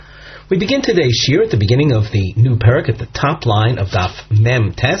We begin today's shir at the beginning of the new parak at the top line of Daf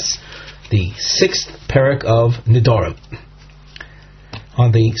Mem Tes, the 6th parak of Nedarim.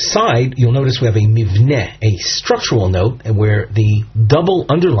 On the side, you'll notice we have a mivneh, a structural note, where the double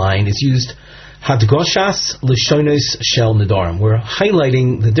underline is used hadgoshas l'shonos shel Nedarim. We're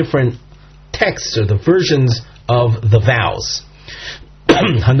highlighting the different texts or the versions of the vows.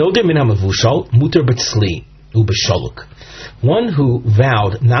 Hanoder min hamavushal muter b'tzli ub'sholuk. One who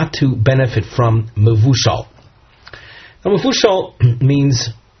vowed not to benefit from mavushal. Now, mavushal means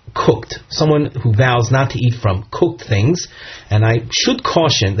cooked. Someone who vows not to eat from cooked things. And I should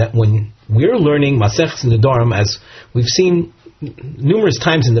caution that when we're learning Masechus Nedarim, as we've seen numerous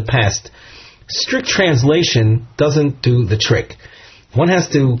times in the past, strict translation doesn't do the trick. One has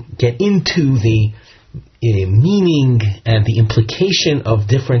to get into the meaning and the implication of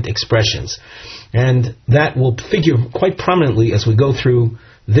different expressions. And that will figure quite prominently as we go through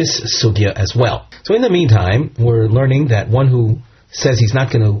this sugya as well. So in the meantime, we're learning that one who says he's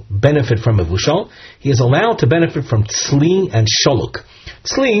not going to benefit from mavushal, he is allowed to benefit from tzli and sholuk.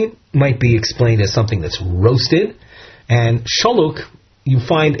 Tzli might be explained as something that's roasted, and sholuk, you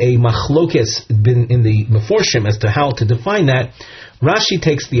find a machlokes in the meforshim as to how to define that. Rashi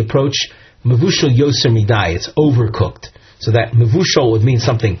takes the approach, mavushal yoser midai, it's overcooked. So that mavushal would mean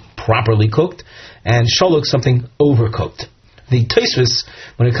something properly cooked, and sholuk something overcooked. The Tosfos,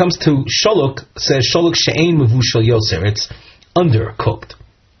 when it comes to sholuk, says sholuk she'ein mavushal yoser, it's undercooked.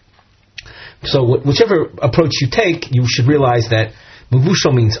 So whichever approach you take, you should realize that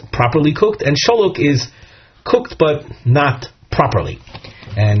mavushal means properly cooked, and sholuk is cooked but not properly.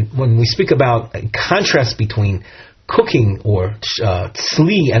 And when we speak about a contrast between cooking or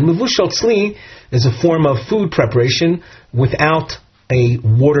tzli and mavushal, tzli is a form of food preparation without a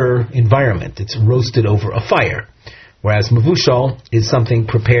water environment. It's roasted over a fire, whereas mavushal is something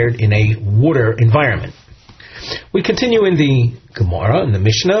prepared in a water environment. We continue in the Gemara, in the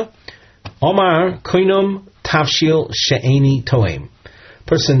Mishnah. Omar koinum tavshil she'eni toem.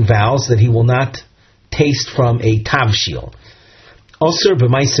 Person vows that he will not taste from a tavshil. Osir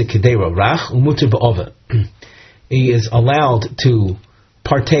b'maisa kedera rach umuter b'ova. He is allowed to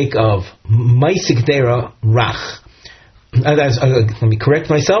partake of maisa kedera rach. Let me correct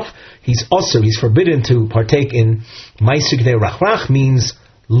myself. He's forbidden to partake in maisa kedera rach. Rach means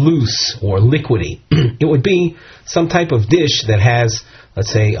loose or liquidy. It would be some type of dish that has, let's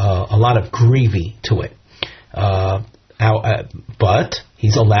say, a lot of gravy to it. But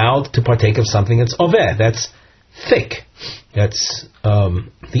he's allowed to partake of something that's oveh, that's thick. That's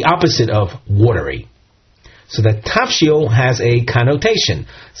the opposite of watery. So that tafshil has a connotation.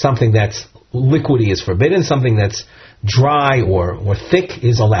 Something that's liquidy is forbidden, something that's dry or thick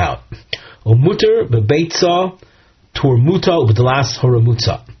is allowed. Umuter bebeitza turmuta ub'dalas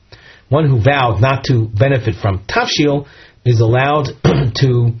horamutza. One who vowed not to benefit from tafshil is allowed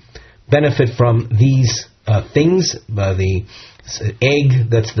to benefit from these things, the egg,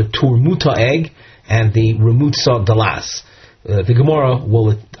 that's the turmuta egg, and the remutza dalas. The Gemara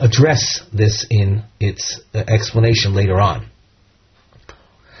will address this in its explanation later on.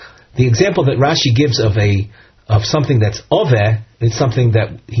 The example that Rashi gives of something that's oveh is something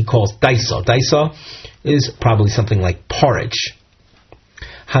that he calls daisa. Daisa is probably something like porridge.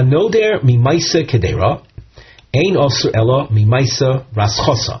 Hanoder mimaisa kedera, ein osur ela mimaisa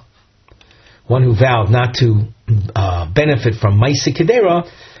raschosa. One who vowed not to benefit from maisa kedera,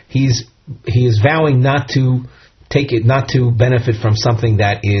 he is vowing not to benefit from something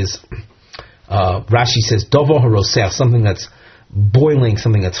that is, Rashi says, dovo harosech, something that's boiling,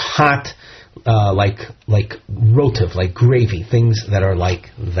 something that's hot, like rotiv, like gravy, things that are like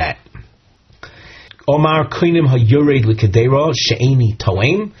that. Omar koinim hayored l'kedera she'eni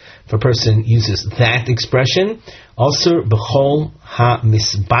toem. If a person uses that expression, also b'chol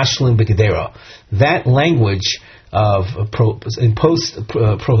ha-misbashlim b'kedera. That language of imposed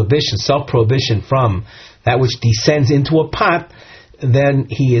prohibition, self-prohibition from that which descends into a pot, then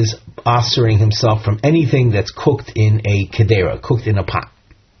he is ossuring himself from anything that's cooked in a kedera, cooked in a pot.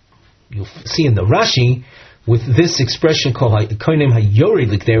 You'll see in the Rashi, with this expression called koinim hayored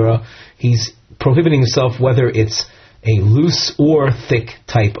l'kedera, he's prohibiting himself whether it's a loose or thick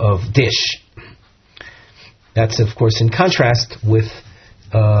type of dish. That's, of course, in contrast with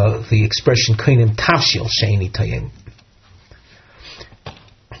the expression koinim tavshil she'eni tayim.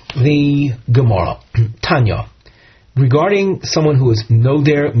 The Gemara, Tanya, regarding someone who is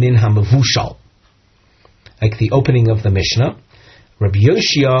noder min hamavushal, like the opening of the Mishnah, Rabbi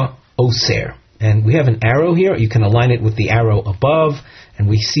Yoshia oser. And we have an arrow here. You can align it with the arrow above, and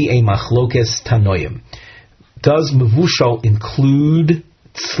we see a machlokes tanoim. Does mavushal include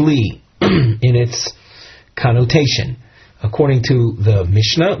tzli? in its connotation. According to the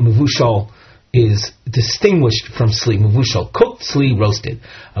Mishnah, mevushal is distinguished from sli. Mevushal cooked, sli roasted.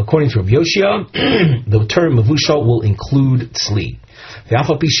 According to Rabbi Yoshia, the term mevushal will include sli.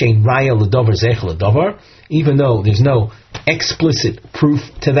 Even though there's no explicit proof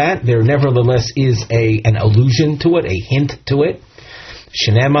to that, there nevertheless is an allusion to it, a hint to it.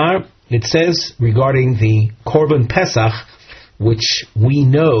 Shenemar, it says regarding the Korban Pesach, which we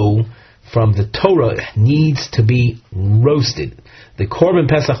know from the Torah needs to be roasted. The Korban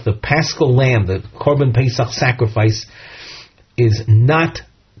Pesach, the Paschal lamb, the Korban Pesach sacrifice, is not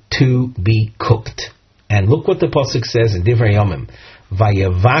to be cooked. And look what the pasuk says in Divrei Yomim: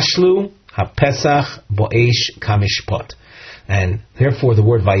 Vayavashlu haPesach bo'esh kamishpot. And therefore, the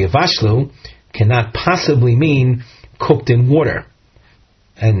word Vayavashlu cannot possibly mean cooked in water.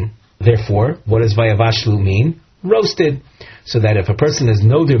 And therefore, what does Vayavashlu mean? Roasted. So that if a person is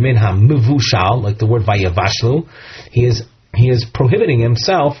noder minha mevushal, like the word Vayavashlu, he is prohibiting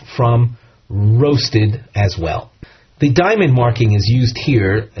himself from roasted as well. The diamond marking is used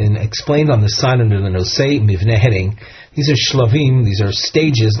here and explained on the sign under the Nosei Mivneh heading. These are shlavim, these are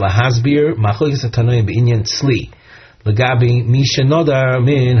stages, lahasbir, machlokes hatanoim b'inyan tzli, legabi misha nodar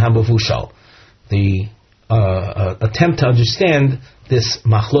min hamevushal. The attempt to understand this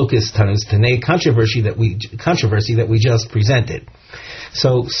machlokes tanei controversy that we just presented.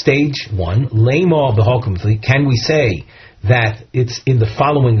 So, stage 1, lema b'hokum, can we say that it's in the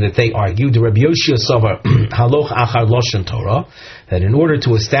following that they argue, the Rabbi Yoshia Sovar haloch achar loshen Torah, that in order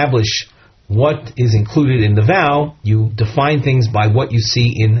to establish what is included in the vow, you define things by what you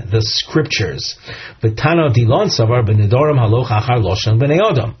see in the scriptures. V'tana dilon Sovar b'nedarim haloch achar loshen b'nei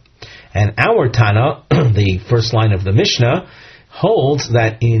adam. And our Tana, the first line of the Mishnah, holds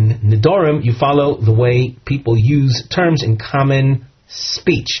that in Nedarim you follow the way people use terms in common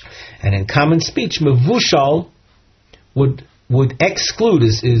speech. And in common speech, mevushal would exclude,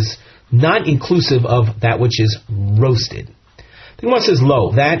 is not inclusive of that which is roasted. The Gemara says,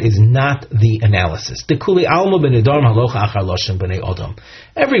 lo, that is not the analysis.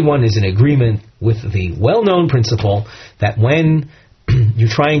 Everyone is in agreement with the well-known principle that when you're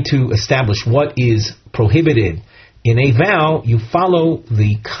trying to establish what is prohibited in a vow, you follow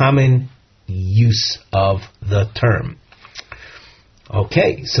the common use of the term.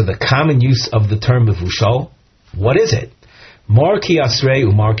 Okay, so the common use of the term mevushal, what is it? Mar ki asrei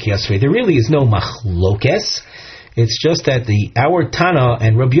umar ki asrei. There really is no machlokes. It's just that our Tana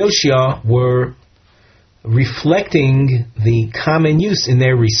and Rabbi Yoshia were reflecting the common use in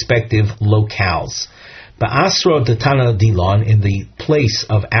their respective locales. Ba'asra de Tana dilon, in the place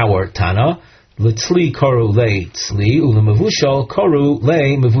of our Tana, l'tzli koru le tzli, u'lemevushal koru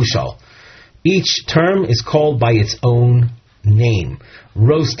le mevushal. Each term is called by its own name.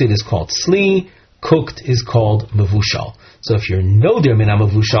 Roasted is called tzli, cooked is called mevushal. So if you're noder min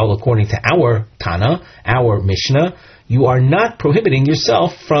mevushal, according to our Tana, our Mishnah, you are not prohibiting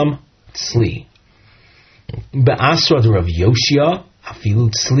yourself from tzli. Be'asra de Rav Yoshia, afilu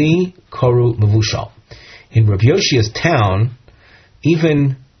tzli koru mevushal. In Rav Yoshia's town,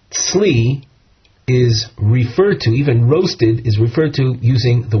 even tzli is referred to, even roasted is referred to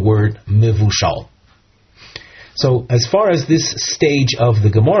using the word mevushal. So as far as this stage of the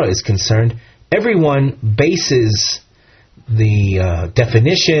Gemara is concerned, everyone bases the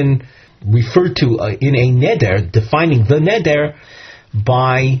definition referred to in a neder, defining the neder,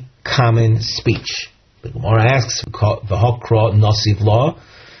 by common speech. The Gemara asks, v'hakra nasiv law.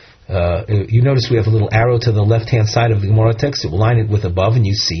 You notice we have a little arrow to the left-hand side of the Gemara text. It will line it with above, and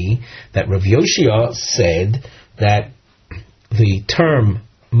you see that Rav Yoshia said that the term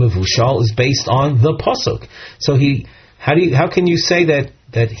mevushal is based on the pasuk. So how can you say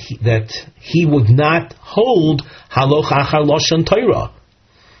that he would not hold haloch achar loshen Torah?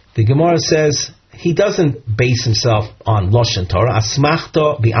 The Gemara says he doesn't base himself on loshen Torah.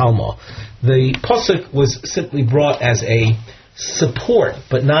 Asmachta bi'alma. The pasuk was simply brought as a support,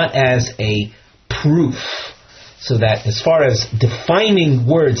 but not as a proof. So that as far as defining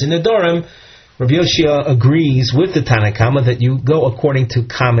words in Nedarim, Rabbi Yoshia agrees with the Tanna Kama that you go according to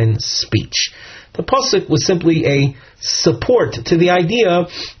common speech. The pasuk was simply a support to the idea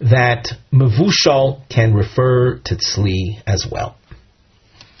that mevushal can refer to tzli as well.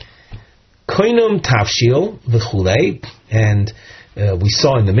 Koinum tavshil v'chulei, and we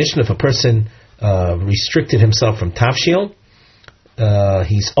saw in the Mishnah if a person restricted himself from tavshil,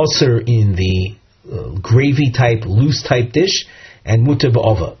 he's osir in the gravy type, loose type dish, and muter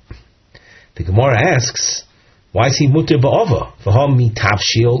ba'ova. The Gemara asks, why is he muter ba'ova? V'hom mi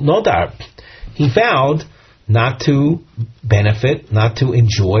tavshil nodar. He vowed not to benefit, not to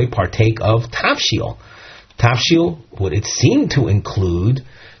enjoy, partake of tafshil. Tafshil would it seem to include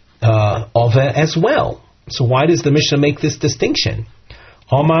ova as well. So why does the Mishnah make this distinction?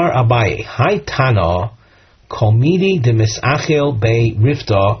 Omar Abaye, Hai Tana, Komidi de Misachil Be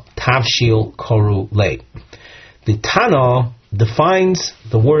Rifta Tavshil Koru Le. The Tana defines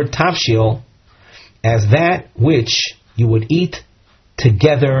the word tavshil as that which you would eat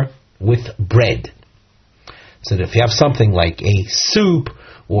together with bread. So that if you have something like a soup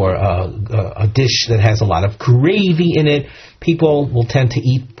or a dish that has a lot of gravy in it, people will tend to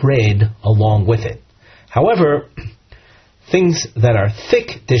eat bread along with it. However, things that are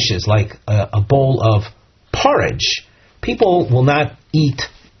thick dishes like a bowl of porridge, people will not eat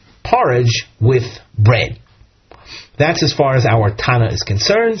porridge with bread. That's as far as our Tana is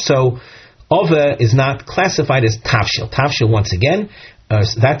concerned. So ova is not classified as tafshil. Tafshil, once again,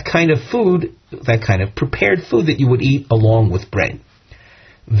 that kind of food, that kind of prepared food that you would eat along with bread.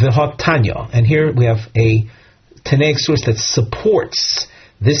 V'hot Tanya, and here we have a Tanaic source that supports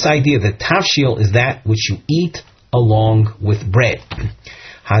this idea that tafshil is that which you eat along with bread.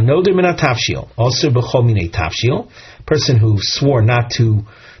 Hanoder min tafshil, also b'chol minei tafshil. Person who swore not to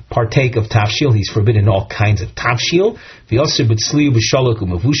partake of tafshil, he's forbidden all kinds of tafshil. V'yosir b'tzliu b'shalok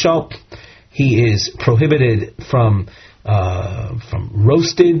u'mavushal. He is prohibited from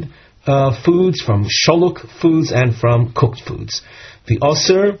roasted foods, from shaluk foods, and from cooked foods.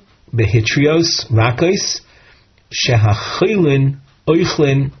 V'osir b'hitrios rakos shehachilin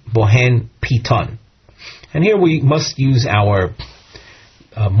oichlin bohen piton. And here we must use our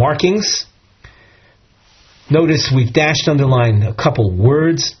markings. Notice we've dashed underlined a couple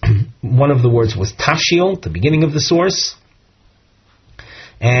words. One of the words was tafshil, at the beginning of the source.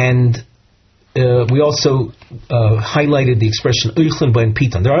 And we also highlighted the expression oichlin bohen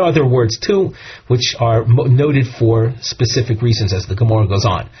piton. There are other words too, which are noted for specific reasons as the Gemara goes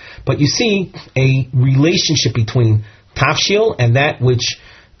on. But you see a relationship between tafshil and that which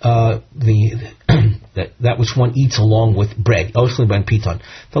that which one eats along with bread.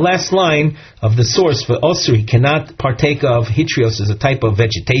 The last line of the source for osir, he cannot partake of. Hitrios is a type of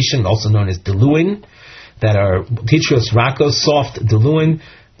vegetation, also known as diluin, that are hitrios rakos, soft diluin,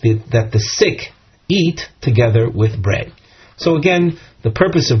 that the sick eat together with bread. So again, the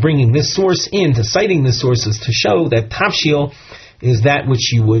purpose of bringing this source in, to citing this source, is to show that tafshil is that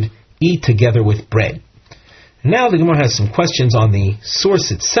which you would eat together with bread. Now the Gemara has some questions on the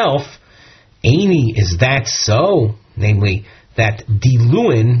source itself. Aini, is that so? Namely, that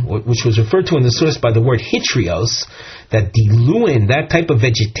diluin, which was referred to in the source by the word hitrios, that diluin, that type of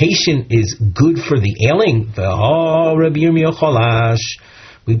vegetation, is good for the ailing.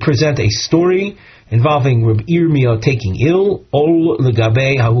 We present a story involving Rabbi Yirmiyah taking ill. Ol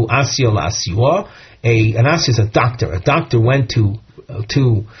legabe hahu asio la'asiwa. An asio is a doctor. A doctor went to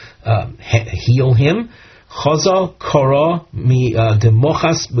heal him. Chaza kara mi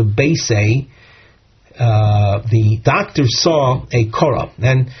demochas bebeisei. The doctor saw a kara,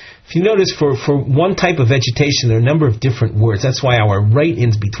 and if you notice, for one type of vegetation, there are a number of different words. That's why our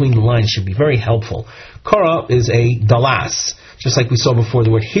write-ins between the lines should be very helpful. Kara is a dalas, just like we saw before.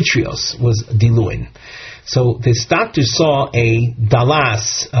 The word hitrios was diluin. So this doctor saw a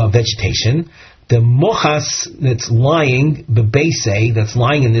dalas vegetation. The mochas that's lying, bebeisei, that's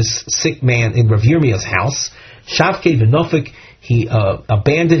lying in this sick man in Rav Yirmiyah's house, shavke v'nofik, he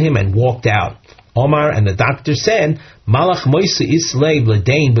abandoned him and walked out. Omar, and the doctor said, Malach moise islay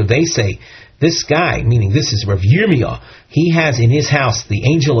l'dein bebeisei. This guy, meaning this is Rav Yirmiyah, he has in his house the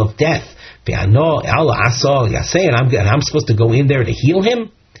angel of death. Ve'ano Allah asa yaseh, and I'm supposed to go in there to heal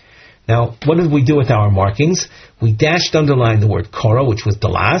him? Now, what did we do with our markings? We dashed underlined the word kora, which was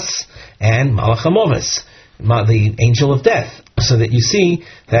dalas, and malach hamoves, the angel of death, so that you see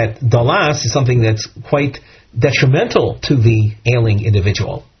that dalas is something that's quite detrimental to the ailing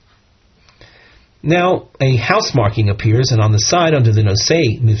individual. Now, a house marking appears, and on the side under the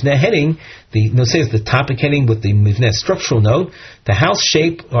nosei mivneh heading, the nosei is the topic heading with the mivneh structural note. The house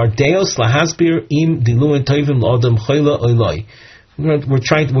shape are deos lahasbir im diluin toivim l'odam choyla oiloi.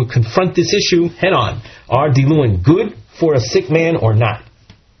 We'll confront this issue head on. Are diluin good for a sick man or not?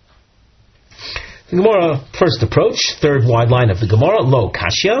 The Gemara first approach, third wide line of the Gemara, lo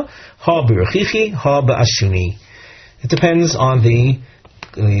kashya, ha b'rechichi, ha b'ashuni. It depends on the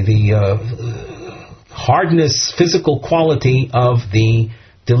hardness, physical quality of the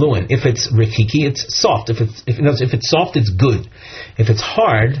diluin. If it's rechichi, it's soft. If it's soft, it's good. If it's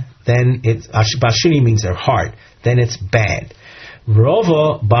hard, then it's b'ashuni means they're hard. Then it's bad.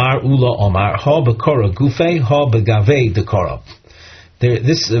 Rova bar ula omar ha b'kora gufe ha b'gave dekora.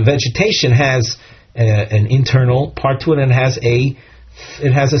 This vegetation has an internal part to it, and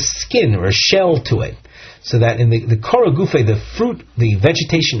it has a skin or a shell to it. So that in the kora gufe, the fruit, the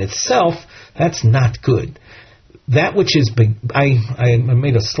vegetation itself, that's not good. That which is big, I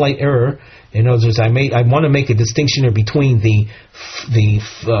made a slight error. In other words, I want to make a distinction here between the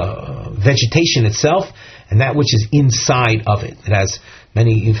vegetation itself and that which is inside of it. It has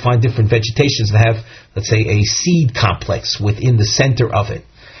you find different vegetations that have, let's say, a seed complex within the center of it.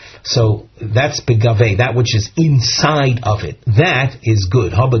 So that's begave, that which is inside of it. That is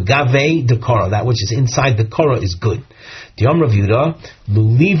good. Habegave de kora, that which is inside the kora is good. Diom Rav Yehuda,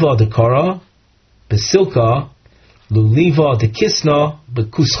 luliva de kora, besilka, luliva de kisna,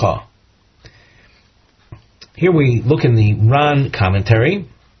 bekuscha. Here we look in the Ran commentary.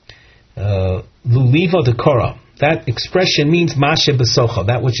 Luliva de kora. That expression means mashe besocha,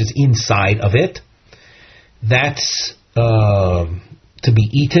 that which is inside of it. That's to be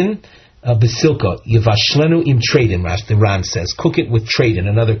eaten. Basilka, yivashlenu im tradin, the Ran says. Cook it with tradin,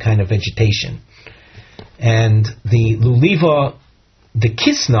 another kind of vegetation. And the luliva, the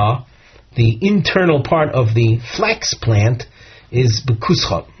kisna, the internal part of the flax plant, is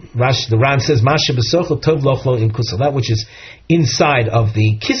bekuscha. The Ran says, mashe besocha tov lochlo im kusach. That which is inside of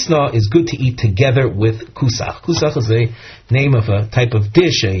the kisna is good to eat together with kusach. Kusach is the name of a type of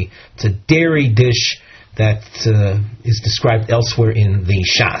dish. It's a dairy dish that is described elsewhere in the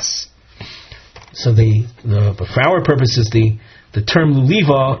Shas. So for our purposes, the term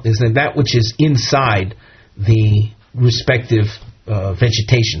luliva is that which is inside the respective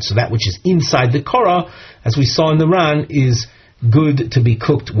vegetation. So that which is inside the kora, as we saw in the Ran, is good to be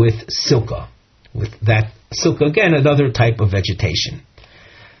cooked with silka. With that silka, again, another type of vegetation.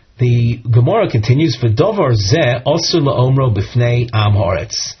 The Gemara continues, V'dovar zeh osur la'omro b'fnei am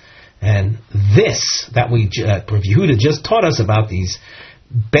haaretz. And this, that Rav Yehuda just taught us about, these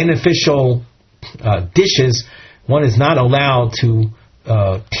beneficial dishes, one is not allowed to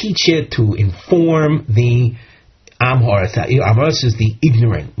teach it, to inform the Am Haaretz. Am Haaretz is the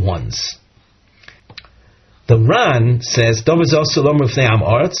ignorant ones. The Ran says, so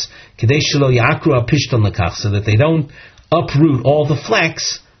that they don't uproot all the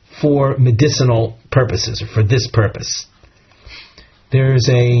flax for medicinal purposes, or for this purpose. There's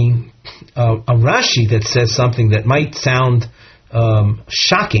a Rashi that says something that might sound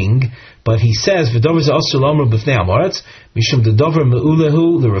shocking, but he says,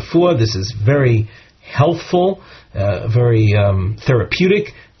 this is very healthful, very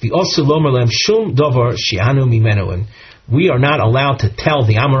therapeutic. And we are not allowed to tell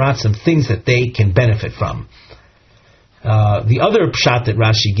the Amoratzim things that they can benefit from. The other pshat that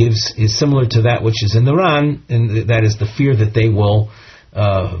Rashi gives is similar to that which is in the Ran, and that is the fear that they will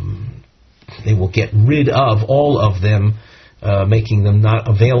get rid of all of them, making them not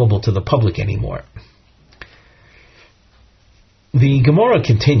available to the public anymore. The Gemara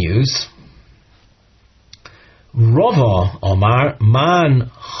continues, Rava Omar Man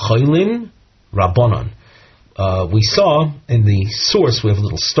Choylin Rabbanon. We saw in the source, we have a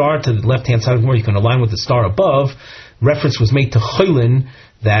little star to the left-hand side of the Gemara, you can align with the star above. Reference was made to Choylin,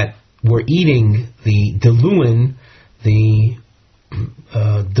 that we're eating the diluin,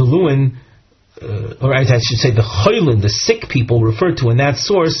 or I should say the Choylin, the sick people referred to in that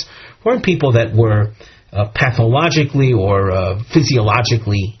source, weren't people that were pathologically or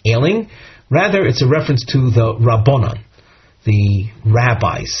physiologically ailing. Rather, it's a reference to the Rabbanon, the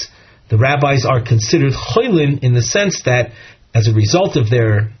rabbis. The rabbis are considered choylin in the sense that, as a result of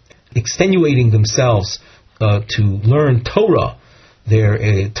their extenuating themselves to learn Torah,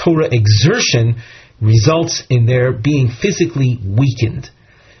 their Torah exertion results in their being physically weakened.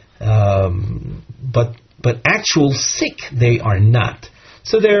 But actual sick they are not.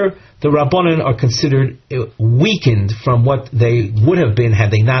 So the Rabbanon are considered weakened from what they would have been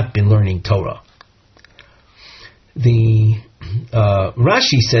had they not been learning Torah. The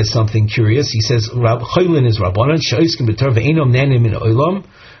Rashi says something curious. He says, Choylin is Rabbanon, she'oskim b'Torah ve'enom ne'enim min ha'olam,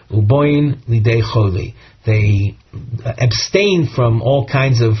 u'boin lidei choli. They abstain from all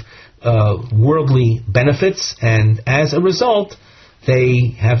kinds of worldly benefits, and as a result,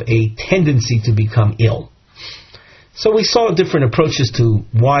 they have a tendency to become ill. So we saw different approaches to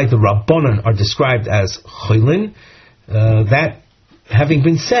why the Rabbanon are described as choylin. That having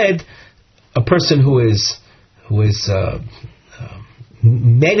been said, a person who is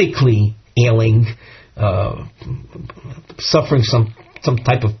medically ailing, suffering some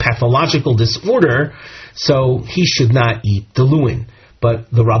type of pathological disorder, so he should not eat diluin. But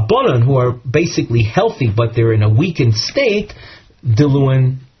the Rabbanon, who are basically healthy but they're in a weakened state,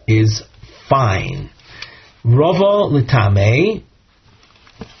 diluin is fine. Rava Litame.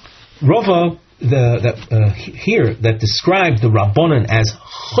 Rava here that described the Rabbanan as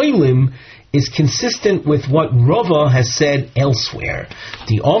cholim is consistent with what Rava has said elsewhere.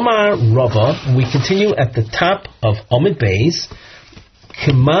 The Omar Rava, we continue at the top of Omid Beis,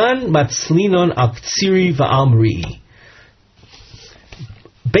 Keman Matzlinon al Ktsiri va'al Mri'i.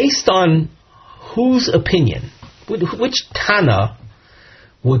 Based on whose opinion, which Tana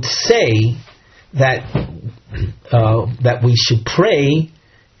would say that we should pray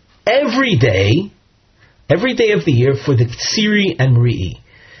every day of the year for the Ktsiri and Mri'i.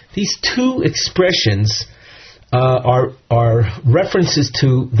 These two expressions are references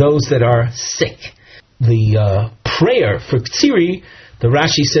to those that are sick. The prayer for Ktsiri, the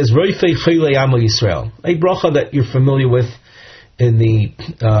Rashi says, Roifei Chilei Amo Yisrael, a bracha that you're familiar with in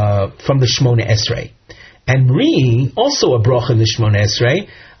from the Shmona Esrei. And Mri'i, also a bracha in the Shmona Esrei,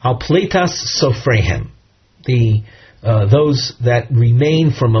 Al Pleitas Sofrehem, those that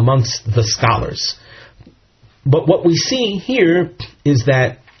remain from amongst the scholars. But what we see here is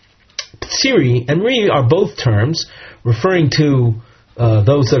that Ktsiri and Mri'i are both terms referring to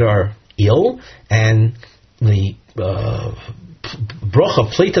those that are ill, and the bracha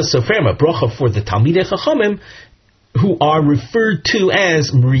Pleita Soferma, bracha for the Talmidei Chachamim, who are referred to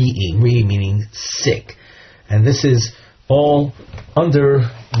as Mri'i meaning sick. And this is all under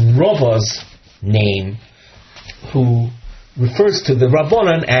Rava's name, who refers to the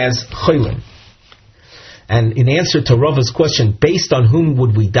Rabbanan as Cholim. And in answer to Rava's question, based on whom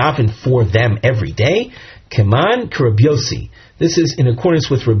would we daven for them every day? Keman Rabbi Yossi. This is in accordance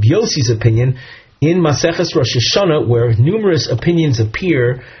with Rabbi Yossi's opinion in Maseches Rosh Hashanah, where numerous opinions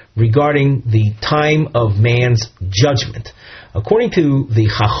appear regarding the time of man's judgment. According to the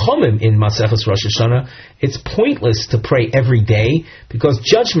Chachomim in Maseches Rosh Hashanah, it's pointless to pray every day because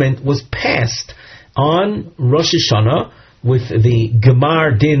judgment was passed on Rosh Hashanah with the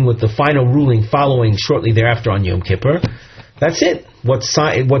Gemar Din, with the final ruling following shortly thereafter on Yom Kippur. That's it. What's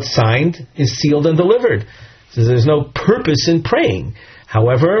signed is sealed and delivered. So there's no purpose in praying.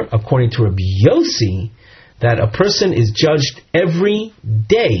 However, according to Rabbi Yossi, that a person is judged every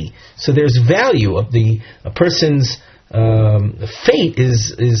day. So there's value of a person's fate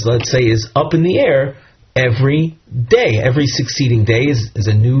is let's say is up in the air every day. Every succeeding day is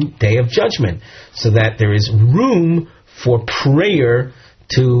a new day of judgment. So that there is room for prayer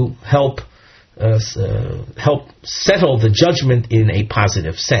to help settle the judgment in a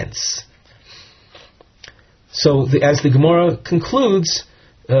positive sense. So as the Gemara concludes,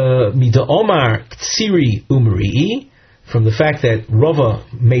 Mida Omar Ktsiri Umri'i, from the fact that Rava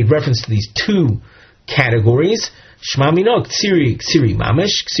made reference to these two categories, Shma Mino Ktsiri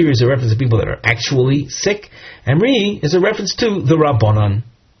Mamish. Ktsiri is a reference to people that are actually sick, and Mri'i is a reference to the Rabbanan.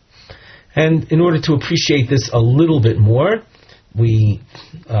 And in order to appreciate this a little bit more, we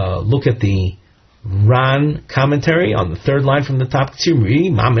look at the Ran commentary on the third line from the top. Ktsiri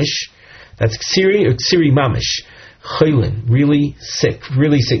Mamish. That's Ktsiri or Ktsiri Mamish. Chaylin, really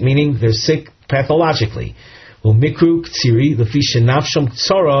sick, meaning they're sick pathologically. Well, Mikru Ktsiri, the Fisha Nafsham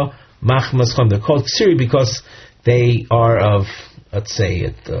Tzara Mach Mascham. They're called Ktsiri because they are of, let's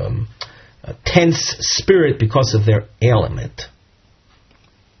say, a tense spirit because of their ailment.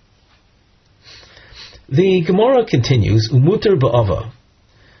 The Gemara continues, Umuter Ba'ava.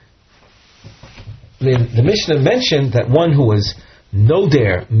 The Mishnah mentioned that one who is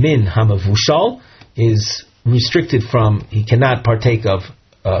Noder Min Hamavushal is restricted from, he cannot partake of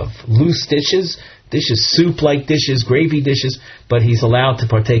loose dishes, soup-like dishes, gravy dishes, but he's allowed to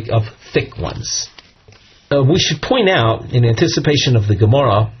partake of thick ones. We should point out, in anticipation of the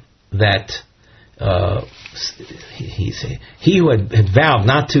Gemara, that he who had vowed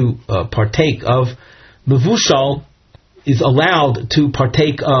not to partake of Mevushal is allowed to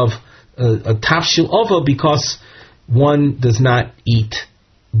partake of a tafshil ova because one does not eat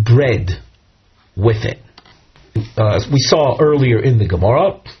bread with it. As we saw earlier in the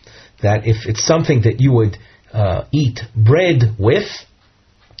Gemara, that if it's something that you would eat bread with,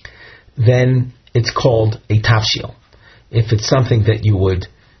 then it's called a tafshil. If it's something that you would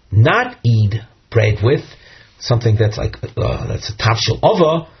not eat bread with, something that's like that's a tafshil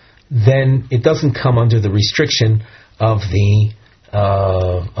ova, then it doesn't come under the restriction of the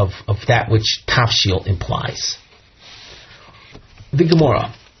of that which tafshil implies. The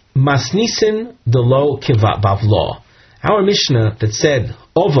Gemara, Masnisin delo kivat bavlo. Our Mishnah that said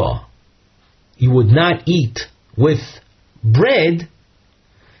ova, you would not eat with bread.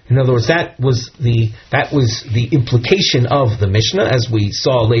 In other words, that was the implication of the Mishnah, as we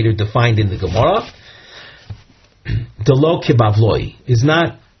saw later defined in the Gemara. Delo kibavloi is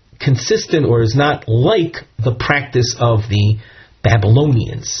not consistent or is not like the practice of the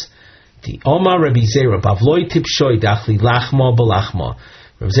Babylonians. The Omar Rabbi Zera, Bavloi Tipshoi Dachli Lachma Balachma.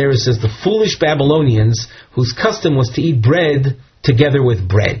 Rabbi Zera says the foolish Babylonians whose custom was to eat bread together with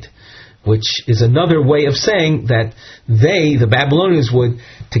bread, which is another way of saying that they, the Babylonians, would,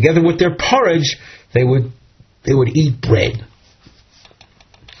 together with their porridge, they would eat bread.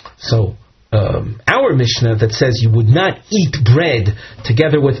 So, our Mishnah that says you would not eat bread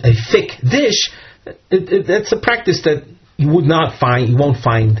together with a thick dish, that's a practice that you won't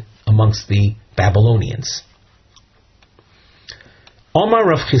find amongst the Babylonians. Omar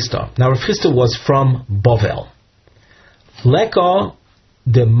Rav Chisda. Now Rav Chisda was from Bovel. Leka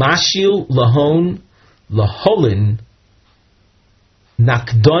de Mashil Lahon Laholin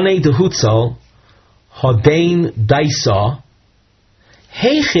Nakdone de Hutzal Hodain Daisa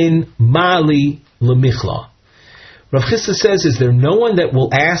Heichin Mali Lemichla. Rav Chisda says, is there no one that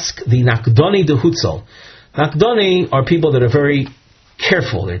will ask the Nakdone de Hutzal? Nakdone are people that are very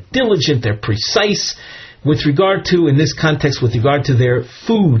careful, they're diligent, they're precise with regard to, in this context, with regard to their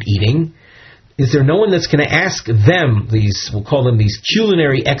food eating. Is there no one that's going to ask them, we'll call them these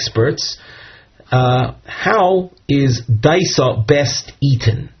culinary experts, how is daisa best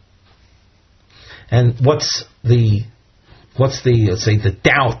eaten? And what's the let's say, the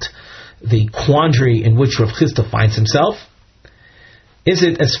doubt, the quandary in which Rav Chisda finds himself? Is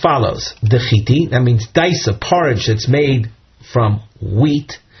it as follows? Dechiti, that means daisa, porridge that's made from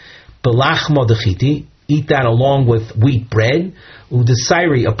wheat. Belachma dechiti, eat that along with wheat bread.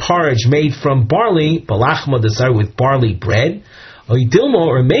 Udesairi, a porridge made from barley. Belachma desairi, with barley bread. Oidilmo,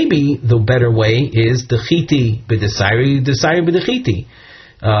 or maybe the better way is dechiti bedesairi, desairi bedechiti.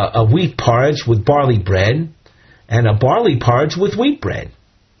 A wheat porridge with barley bread, and a barley porridge with wheat bread.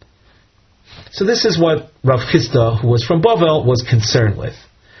 So this is what Rav Chisda, who was from Bavel, was concerned with.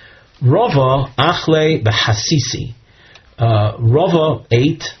 Rava achle behasisi. Rava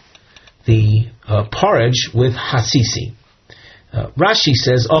ate the porridge with hasisi. Rashi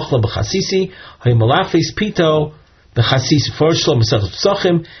says, Ochla b'chasisi, haymalafis pito b'chasisi. First, Shlo Masechet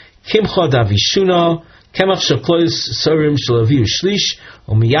Pesachim, Kimcha davishuna, Kemach shaklois sorim shalaviu shlish,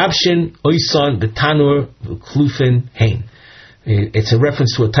 umiyabshin oisan betanur v'klufin hein. It's a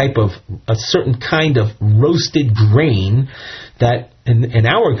reference to a certain kind of roasted grain that in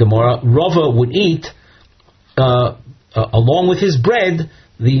our Gemara, Rava would eat along with his bread,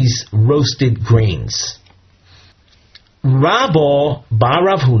 these roasted grains. Rabba bar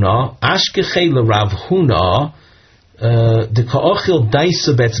Rav Huna, ashkechei l'Rav Huna, deka'ochil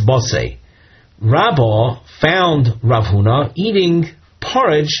daisa betzbosei. Rabba found Rav Huna eating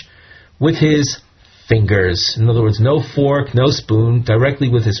porridge with his fingers. In other words, no fork, no spoon, directly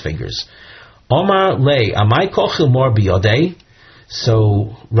with his fingers. Omar lei, amai kochil mor biyodei?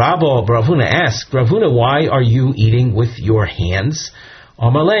 So Rav Huna asked, Rav Huna, why are you eating with your hands?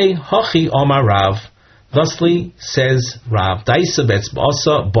 Omar lei, hachi Omar Rav. Thusly says Rav, daisa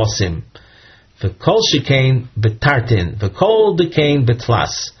betzbasa bosim, v'kol shekain betartin, v'kol dekain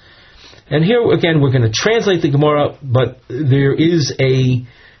betlas. And here again we're going to translate the Gemara, but there is a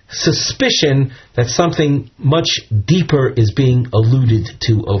suspicion that something much deeper is being alluded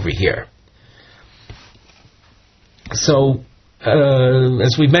to over here. So,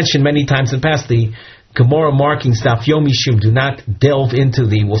 as we've mentioned many times in the past, the Gemara markings, Daf Yomi Shum, do not delve into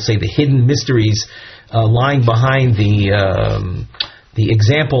the hidden mysteries lying behind the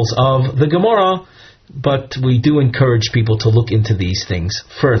examples of the Gemara, but we do encourage people to look into these things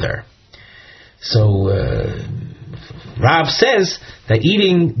further. So, Rav says that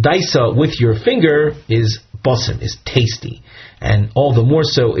eating daisa with your finger is bosim, is tasty. And all the more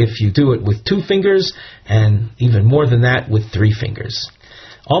so if you do it with 2 fingers, and even more than that with 3 fingers.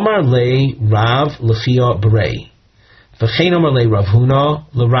 Omar le Rav l'chia brei. V'chein Omar le Rav Huna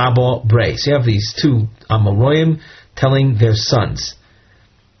l'rabba brei. So you have these 2 Amoraim telling their sons.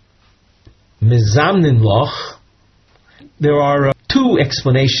 Mizamnin loch. There are 2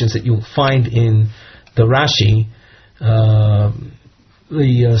 explanations that you'll find in the Rashi.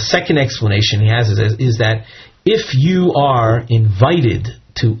 The second explanation he has is that if you are invited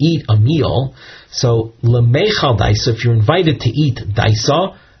to eat a meal, so lemechal daisa, if you're invited to eat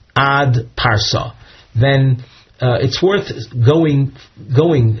daisa ad parsa, then it's worth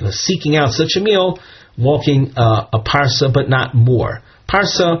seeking out such a meal, walking a parsa, but not more.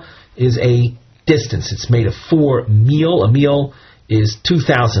 Parsa is a distance. It's made of 4 meal. A meal is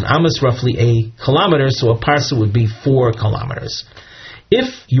 2,000 amas, roughly a kilometer, so a parsa would be 4 kilometers.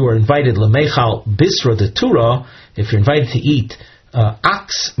 If you are invited lemechal bisra de tura, if you're invited to eat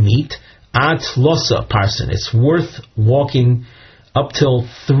ox meat, ad losa parsa, it's worth walking up till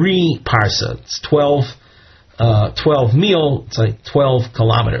 3 parsa. It's 12 meal, it's like 12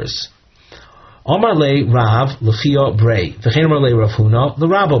 kilometers. Omar le Rav l'chio brei. V'chein Omar le Rav Huna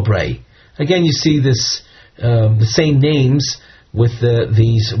l'rabo brei. Again, you see this the same names with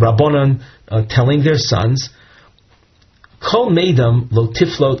these Rabbanon telling their sons. Kol meidam lo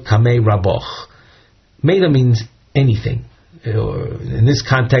tiflot kamei raboch. Meidam means anything. In this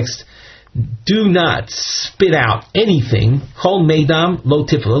context, do not spit out anything. Kol meidam lo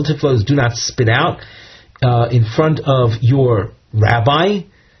tiflot. Lo tiflot is do not spit out in front of your rabbi.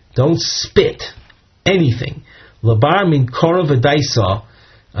 Don't spit anything. Labar min korah v'daisa,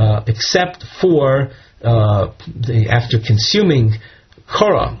 except for after consuming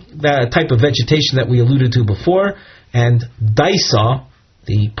korah, that type of vegetation that we alluded to before, and daisa,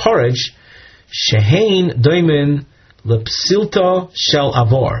 the porridge, shehein doimin lepsilta shel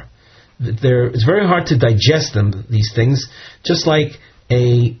avor. It's very hard to digest them, these things, just like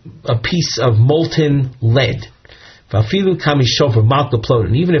a piece of molten lead. Vafilu kami shover malka plot,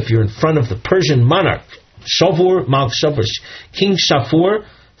 and even if you're in front of the Persian monarch, shovur malk shover, King Shafur,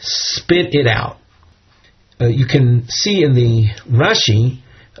 spit it out. You can see in the Rashi,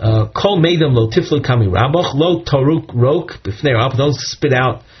 kol meidam lo tiflu kami raboch lo toruk rok b'fnei rab. Don't spit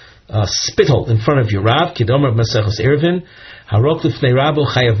out spittle in front of your rab. Kedomer b'maseches eruvin harok l'fnei rabo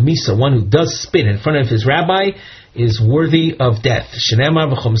chayav misa. One who does spit in front of his rabbi is worthy of death.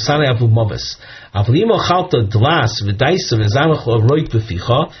 Shenemar v'chomsane avu moves. Avlimo chalta dlas v'daisa v'zamach roik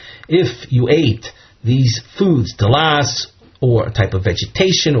b'ficha. If you ate these foods, dlas, or a type of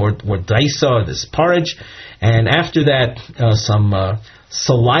vegetation, or daisa, or this porridge, and after that some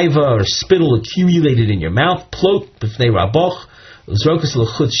saliva or spittle accumulated in your mouth, plot b'fnei raboch uzrokas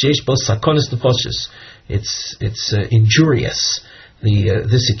l'chutz sheish bo sakonis nefoshes. It's injurious.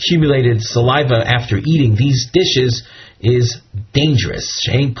 This accumulated saliva after eating these dishes is dangerous.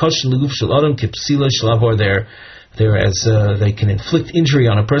 Shein kosher l'guf shel adam kipsila shel. They're as they can inflict injury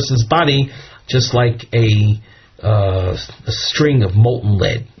on a person's body, just like a string of molten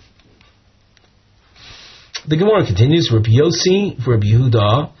lead. The Gemara continues, Rabbi Yossi, Rabbi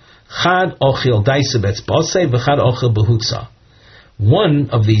Yehuda, Chad ochil daisa betzbasei, v'chad ochil behutza. One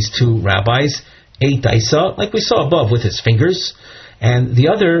of these two rabbis ate daisa, like we saw above, with his fingers, and the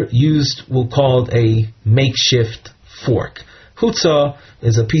other used, we'll call it a makeshift fork. Hutza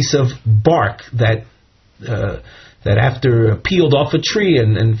is a piece of bark that after peeled off a tree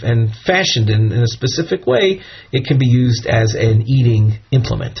and fashioned in a specific way, it can be used as an eating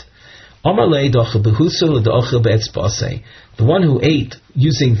implement. The one who ate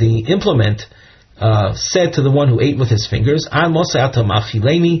using the implement said to the one who ate with his fingers,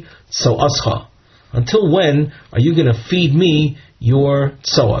 until when are you going to feed me your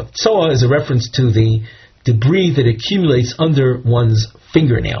tsoa? Tsoa is a reference to the debris that accumulates under one's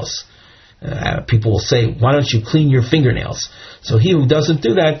fingernails. People will say, why don't you clean your fingernails? So he who doesn't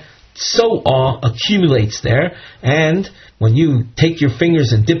do that, tsoa accumulates there, and when you take your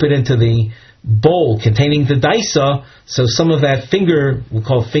fingers and dip it into the bowl containing the daisa, so some of that finger, we'll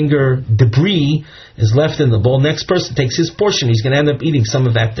call finger debris, is left in the bowl. Next person takes his portion, he's going to end up eating some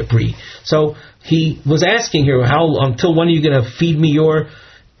of that debris. So he was asking here, until when are you going to feed me your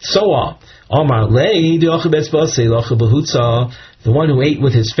tsoa? The one who ate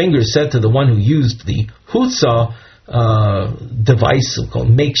with his fingers said to the one who used the hutza device, called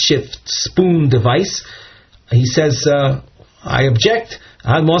makeshift spoon device, he says, I object.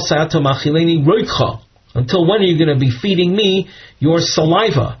 Until when are you going to be feeding me your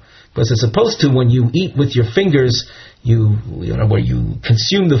saliva? Because as opposed to when you eat with your fingers, where you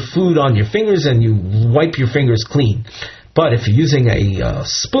consume the food on your fingers and you wipe your fingers clean. But if you're using a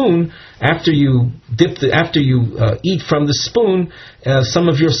spoon, after you eat from the spoon, some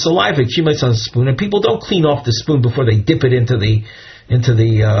of your saliva accumulates on the spoon, and people don't clean off the spoon before they dip it into the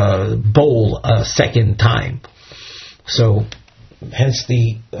bowl a second time. So, hence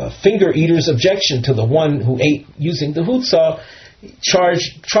the finger eater's objection to the one who ate using the hutza,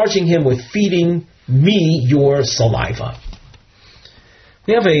 charging him with feeding me your saliva.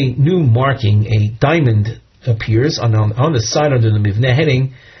 We have a new marking, a diamond appears on the side under the Mivneh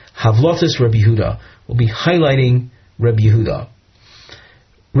heading, Havlotis Rabbi Yehuda. We'll be highlighting Rabbi Yehuda.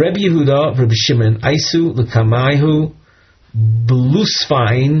 Rabbi Yehuda, Rabbi Shimon, Aisu, L'Kamaihu,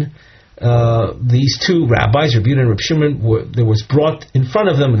 Blusfein, these two rabbis, Rabbi Yehuda and Rabbi Shimon, there was brought in front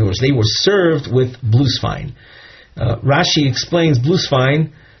of them, they were served with blusfein. Rashi explains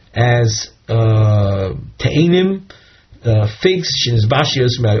blusfein as te'enim, figs,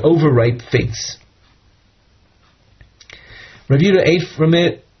 shinizbashios, overripe figs. Rabbi Yehuda ate from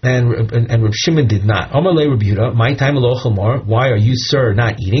it, and Rabbi Shimon did not. Amalei Rabbi Yehuda, my time alochomar, why are you, sir,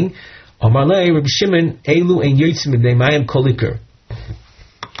 not eating? Amalei Rabbi Shimon, elu ein yotzim b'nei mayim kol ikar.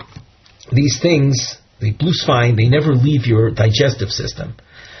 these things, the blue swine, they never leave your digestive system.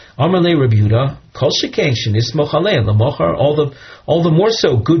 Amalei Rabbi Yehuda, Kol Shekain Shenismoch Alein Lamochar, all the more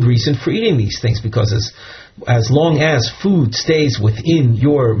so good reason for eating these things, because as long as food stays within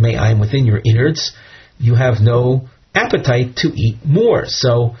your me'ayim, within your innards, you have no appetite to eat more.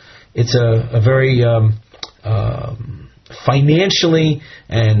 So it's a very financially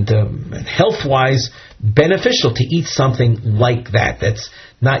and health-wise beneficial to eat something like that. That's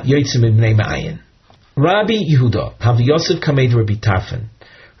not yotzim ibnei ma'ayin. Rabbi Yehuda, Hav Yosef Kamed Rabbi Tarfon.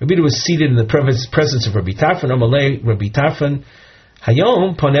 Rabbi Yehuda was seated in the presence of Rabbi Tarfon. Amalei Rabbi Tarfon,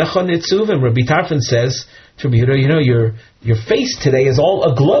 Hayom Ponecha Nitzuvim. Rabbi Tarfon says to Rabbi Yehuda, your face today is all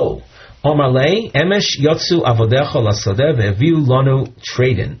aglow. Amalei Emesh Yotzu Avodecha Lasadeh Ve'eviu Lanu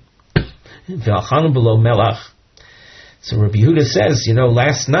Tradin Ve'alchanu Below Melach. So Rabbi Yehuda says,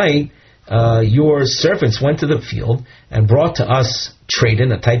 last night your servants went to the field and brought to us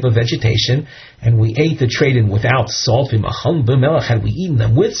tradin, a type of vegetation, and we ate the tradin without salt. Had we eaten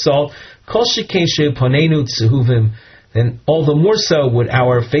them with salt, then all the more so would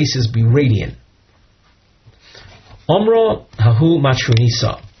our faces be radiant. Omra hahu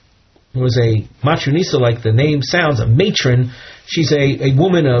matronisa. There was a matronisa, like the name sounds, a matron. She's a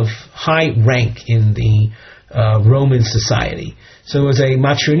woman of high rank in the Roman society. So it was a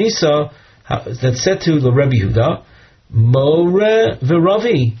matronisa that said to the Rebbe Yehuda, More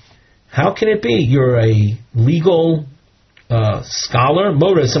v'ravi, how can it be? You're a legal scholar.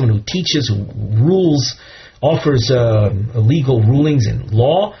 More is someone who teaches, who rules, offers legal rulings in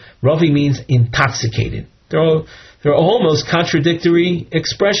law. Ravi means intoxicated. They're almost contradictory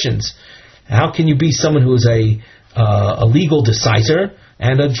expressions. How can you be someone who is a legal decider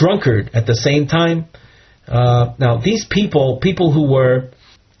and a drunkard at the same time? Now, these people who were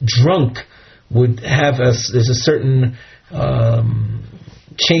drunk would have there's a certain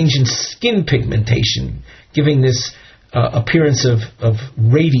change in skin pigmentation, giving this appearance of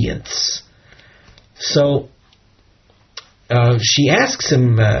radiance. So she asks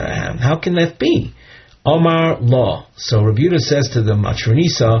him, how can that be? Omar Law. So Rabbi Yehuda says to the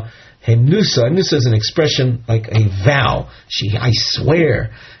matronisa, Hemnusa. Hemnusa is an expression like a vow. I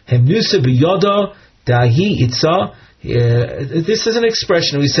swear. Hemnusa biyoda dahi itza. This is an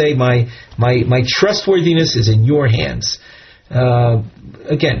expression. We say, my trustworthiness is in your hands.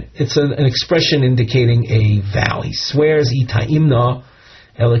 Again, it's an expression indicating a vow. He swears, itaimna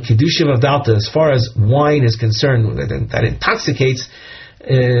el kedusha v'avdalta. As far as wine is concerned, that intoxicates.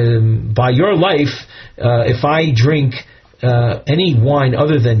 By your life, if I drink any wine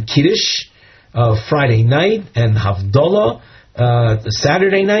other than Kiddush Friday night and Havdalah the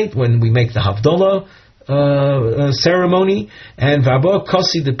Saturday night when we make the Havdalah ceremony, and Vabo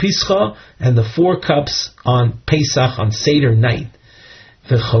Kosi de Pischa, and the 4 cups on Pesach, on Seder night.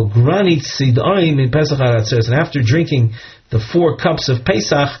 And after drinking the 4 cups of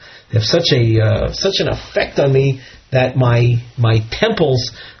Pesach, they have such an effect on me that my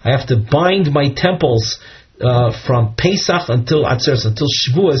temples, I have to bind my temples from Pesach until Atzeres, until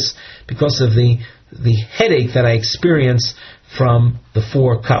Shavuos, because of the headache that I experience from the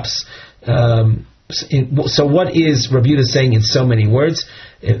 4 cups. So what is Rabbi Yehuda saying in so many words?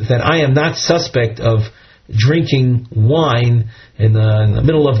 That I am not suspect of drinking wine in the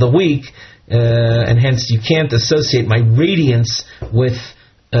middle of the week, and hence you can't associate my radiance with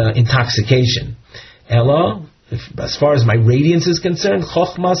intoxication. Ella, as far as my radiance is concerned,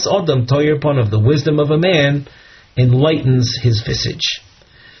 Chochmas Odom Toyer Pon, of the wisdom of a man enlightens his visage.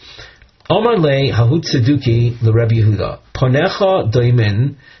 Omar Le Hahut Tzeduki Le Rabbi Yehuda Ponecha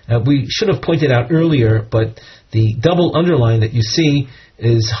Doimin. We should have pointed out earlier, but the double underline that you see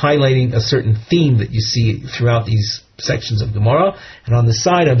is highlighting a certain theme that you see throughout these sections of Gemara. And on the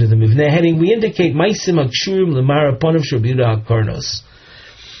side, under the Mivneh heading, we indicate Maisim Akshurim Lemara Ponav Rabbi Yehuda HaKarnos.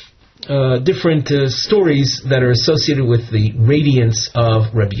 Different stories that are associated with the radiance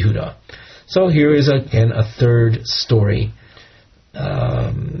of Rabbi Yehuda. So here is again a third story.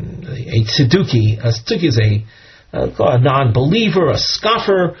 A tzeduki. A tzeduki is a non-believer, a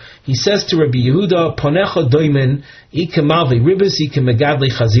scoffer. He says to Rabbi Yehuda, Ponecha doimen ikemalvi ribis ikemegadli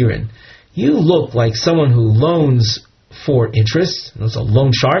chazirin. You look like someone who loans for interest. It's a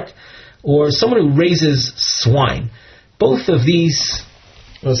loan shark, or someone who raises swine. Both of these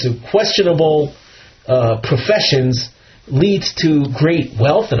questionable professions leads to great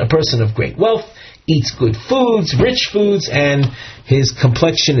wealth, and a person of great wealth eats good foods, rich foods, and his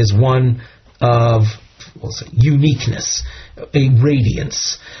complexion is one of uniqueness, a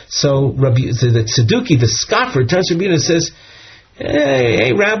radiance. So the Tzeduki, the scoffer, turns to Rabbi Yehuda and says,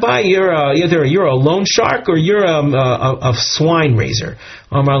 Hey, Rabbi, you're a loan shark or you're a swine raiser.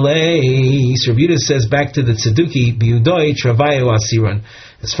 Amar lei, Rabbi Yehuda says back to the Tzeduki, biudoi travayu asiron.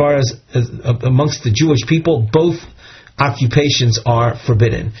 As far as amongst the Jewish people, both occupations are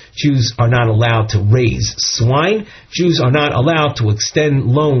forbidden. Jews are not allowed to raise swine. Jews are not allowed to extend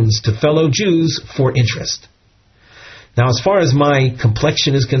loans to fellow Jews for interest. Now, as far as my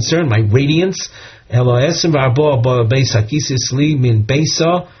complexion is concerned, my radiance, there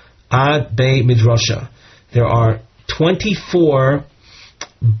are 24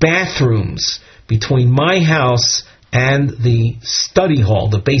 bathrooms between my house and the study hall,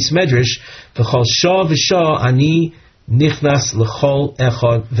 the base medrash. V'chol shah v'shah ani nichnas l'chol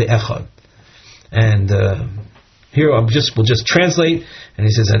echad ve'echad. And here we'll just translate. And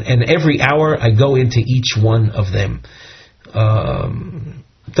he says, and every hour I go into each one of them.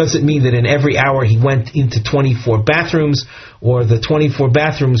 Doesn't mean that in every hour he went into 24 bathrooms, or the 24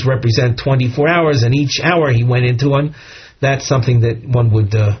 bathrooms represent 24 hours, and each hour he went into one. That's something that one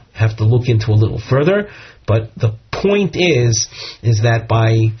would have to look into a little further. But the point is that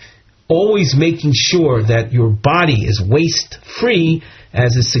by always making sure that your body is waste-free,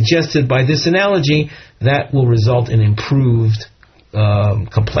 as is suggested by this analogy, that will result in improved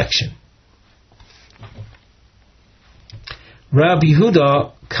complexion. Rabbi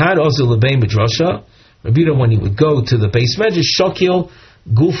Yehuda, kad ozel lebei midrasha. Rabbi Yehuda, when he would go to the base medrash, shokil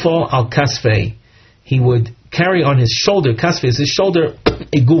gufa al kasvei, he would carry on his shoulder. Kasvei is his shoulder,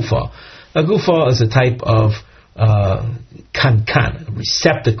 a gufa. A gufa is a type of kankan, a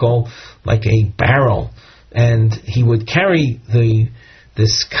receptacle, like a barrel, and he would carry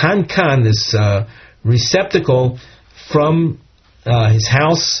this kankan, this receptacle, from his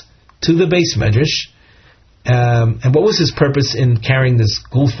house to the base medrash. And what was his purpose in carrying this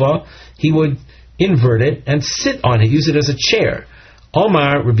gulfa? He would invert it and sit on it, use it as a chair.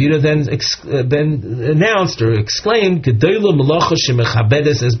 Omar, Rabbi Yehuda then announced or exclaimed, "Gedolah melacha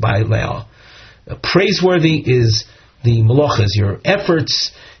shemechabedes es ba'aleha." Praiseworthy is the melachas, your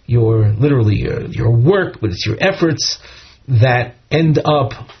efforts, your work, but it's your efforts that end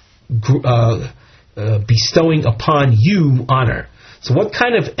up bestowing upon you honor. So what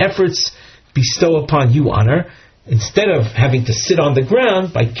kind of efforts bestow upon you honor? Instead of having to sit on the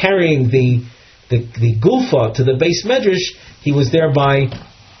ground, by carrying the gulfa to the base medrash, he was thereby,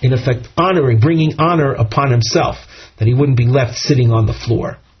 in effect, bringing honor upon himself, that he wouldn't be left sitting on the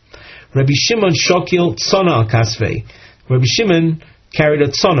floor. Rabbi Shimon shokil tzona al kasvei. Rabbi Shimon carried a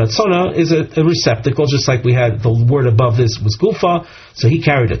tzona. Tzona is a receptacle, just like we had the word above this was gulfa. So he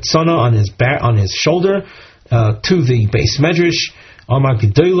carried a tzona on his shoulder to the base medrash. Amar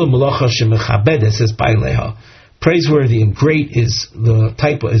gedolah melacha shemechabedes es ba'aleha. Praiseworthy and great is the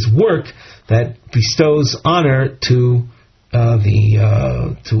type of his work that bestows honor to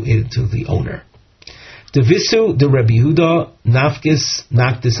the owner. Devisu de Rabbi Yehuda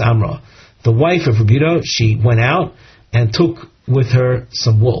nakdis amra. The wife of Rabbi Yehuda, she went out and took with her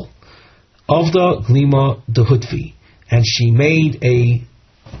some wool. Avda glima dehutvi, and she made an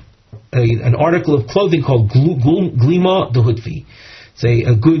article of clothing called glima dehutvi. It's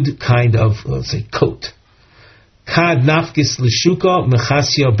a good kind of, let's say, coat. Kad nafkis l'shuka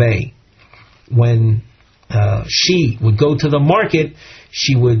mechasya bay. When she would go to the market,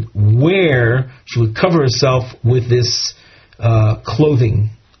 she would cover herself with this clothing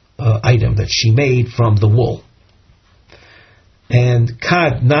item that she made from the wool. And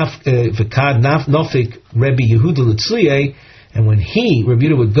kad nafik Rabbi Yehuda l'tzliye, and when Rabbi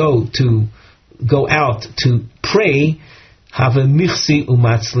Yehuda would go out to pray, have a michsi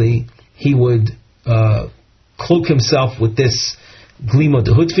umatzli, he would cloak himself with this glima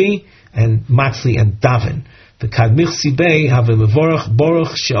dehutvi and matzli and daven. The kad michsi bei have a mevorach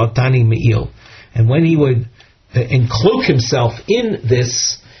boruch she'atani me'il, and when he would encloak himself in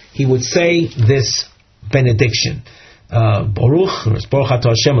this, he would say this benediction: Baruch atah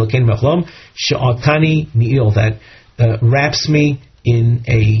Hashem Elokeinu melech haolam she'atani me'il, that wraps me in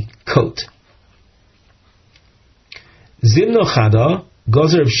a coat. Zimno chada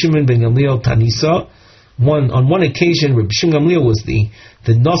gozer of Shimon ben Gamliel tanisa. On one occasion, Rabbi Shimon Gamliel was the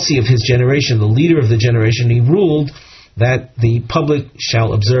nasi of his generation, the leader of the generation. He ruled that the public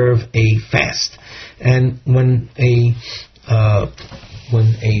shall observe a fast, and when a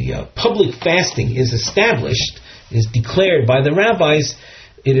public fasting is established, is declared by the rabbis,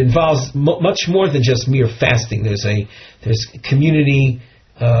 it involves much more than just mere fasting. There's community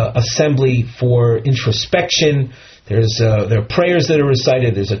assembly for introspection. There are prayers that are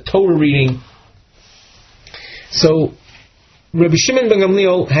recited. There's a Torah reading. So Rabbi Shimon ben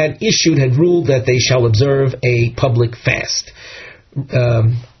Gamliel had ruled that they shall observe a public fast.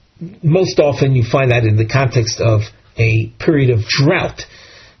 most often you find that in the context of a period of drought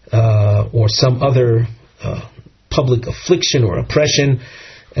or some other public affliction or oppression,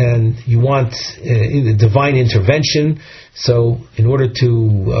 and you want divine intervention. So in order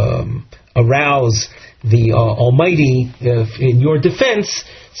to arouse the Almighty in your defense,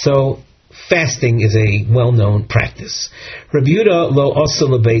 so fasting is a well-known practice. Rabbi Yehuda lo asa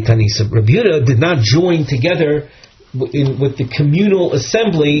lebeit hanisa. Rabbi Yehuda did not join together with the communal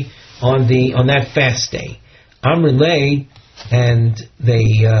assembly on that fast day. Amr lay, and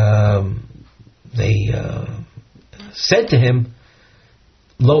they said to him,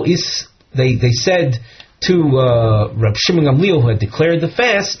 lo is. They said to Rab Shimon Gamliel, who had declared the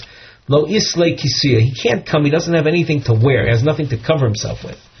fast, lo islay kisuya. He can't come. He doesn't have anything to wear. He has nothing to cover himself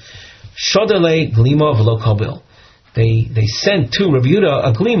with. Shodale glima v'lo kabil. They sent to Rabbi Yehuda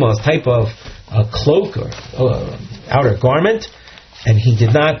a glima, a type of a cloak or outer garment, and he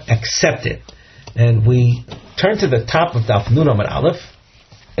did not accept it. And we turn to the top of Daf Nun Amud Aleph.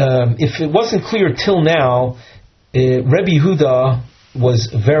 If it wasn't clear till now, Rabbi Yehuda was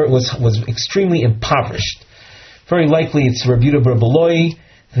extremely impoverished. Very likely it's Rabbi Yehuda bar Beloi,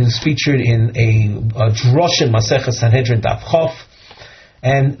 who's featured in a Drosh in Maseches Sanhedrin Daf Chof.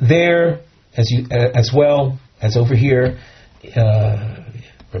 And there, as well as over here,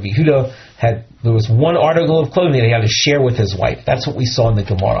 Rabbi Yehuda there was one article of clothing that he had to share with his wife. That's what we saw in the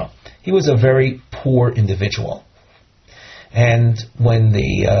Gemara. He was a very poor individual. And when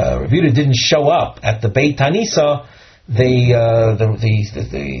the Rabbi Yehuda didn't show up at the Beit Hanisa, the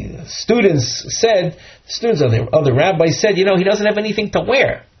students of the other rabbis said, he doesn't have anything to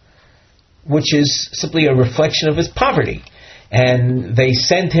wear, which is simply a reflection of his poverty. And they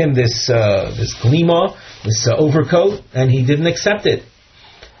sent him this glima, this overcoat, and he didn't accept it.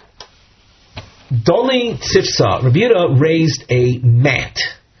 Doli Tzifsa, Rabbi Yehuda raised a mat,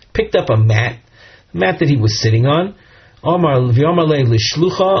 picked up a mat that he was sitting on. Amar v'Amarle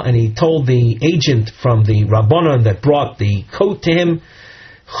l'shlucha, and he told the agent from the Rabbanon that brought the coat to him,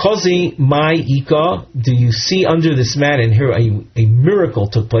 Chazi mai ika, do you see under this mat? And here a miracle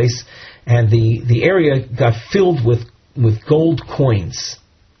took place, and the area got filled with gold coins.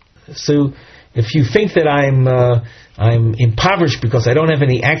 So if you think that I'm impoverished because I don't have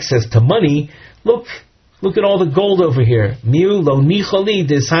any access to money, look at all the gold over here. Miu lo nichali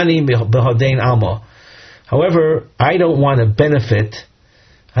dishani behadein alma. However, I don't want to benefit.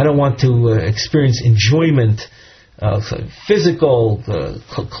 I don't want to experience enjoyment, physical,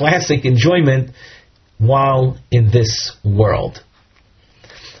 classic enjoyment, while in this world.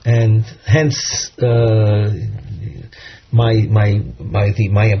 And hence, my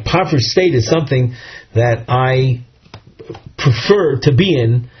impoverished state is something that I prefer to be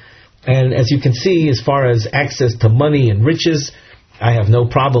in. And as you can see, as far as access to money and riches, I have no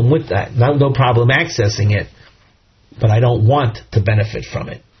problem with that. No problem accessing it. But I don't want to benefit from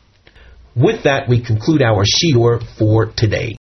it. With that, we conclude our shiur for today.